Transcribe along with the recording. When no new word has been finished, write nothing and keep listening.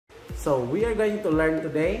So we are going to learn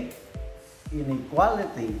today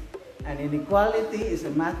inequality. And inequality is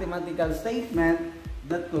a mathematical statement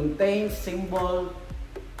that contains symbol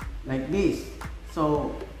like this.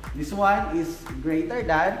 So this one is greater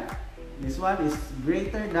than, this one is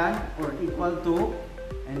greater than or equal to,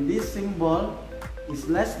 and this symbol is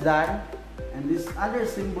less than, and this other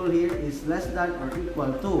symbol here is less than or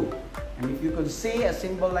equal to. And if you could see a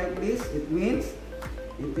symbol like this, it means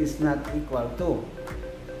it is not equal to.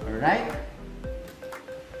 Alright?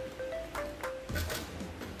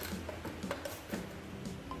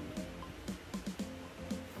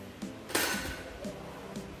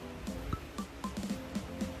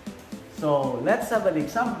 So let's have an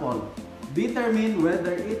example. Determine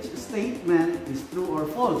whether each statement is true or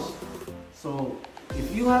false. So if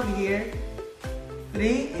you have here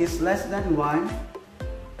 3 is less than 1,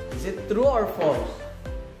 is it true or false?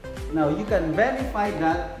 Now you can verify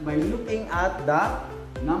that by looking at the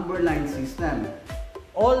number line system.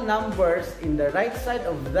 All numbers in the right side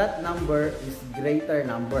of that number is greater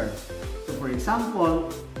number. So for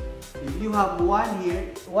example, if you have 1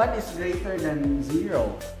 here, 1 is greater than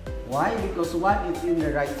 0. Why? Because 1 is in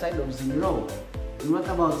the right side of 0. And what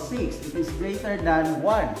about 6? It is greater than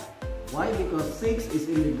 1. Why? Because 6 is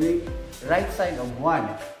in the right side of 1.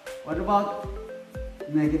 What about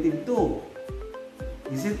negative 2?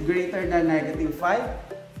 Is it greater than negative 5?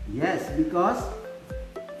 Yes, because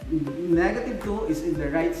negative 2 is in the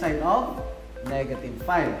right side of negative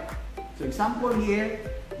 5. So example here,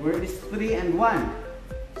 where is 3 and 1?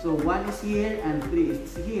 So 1 is here and 3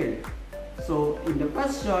 is here. So in the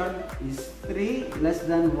question, is 3 less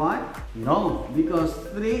than 1? No, because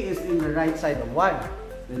 3 is in the right side of 1.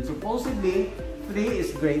 Then supposedly, 3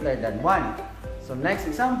 is greater than 1. So next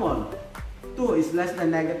example, 2 is less than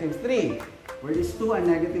negative 3. Where is 2 and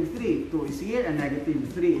negative 3? 2 is here and negative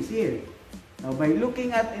 3 is here. Now by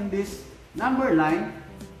looking at in this number line,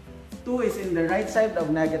 2 is in the right side of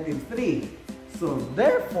negative 3. So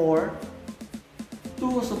therefore,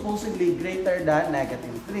 2 supposedly greater than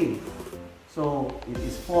negative 3. So it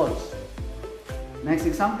is false. Next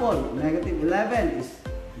example, negative 11 is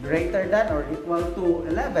greater than or equal to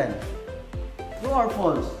 11. True or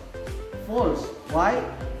false? False. Why?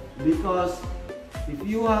 Because if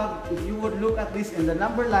you would look at this in the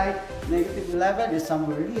number line, negative 11 is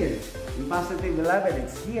somewhere here. And positive 11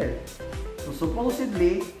 it's here. So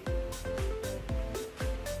supposedly,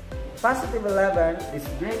 positive 11 is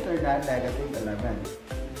greater than negative 11.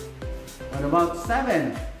 What about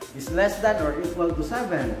 7? Is less than or equal to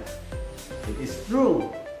 7? It is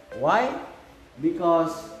true. Why?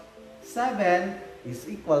 Because 7 is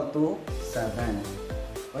equal to 7.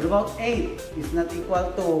 What about 8? Is not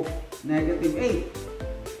equal to negative 8?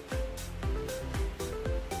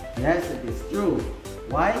 Yes, it is true.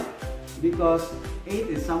 Why? Because 8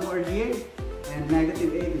 is somewhere here and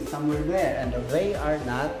negative 8 is somewhere there, and they are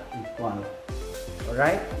not equal.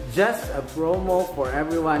 Alright? Just a promo for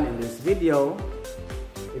everyone in this video.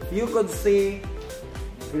 If you could see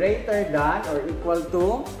greater than or equal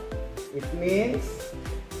to, it means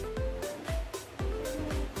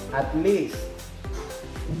at least.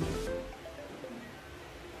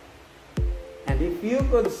 And if you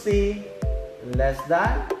could see less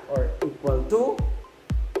than or equal to,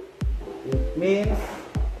 it means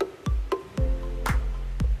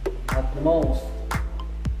at most.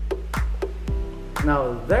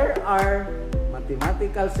 Now, there are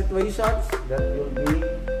mathematical situations that you'll be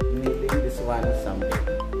needing this one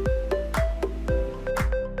someday.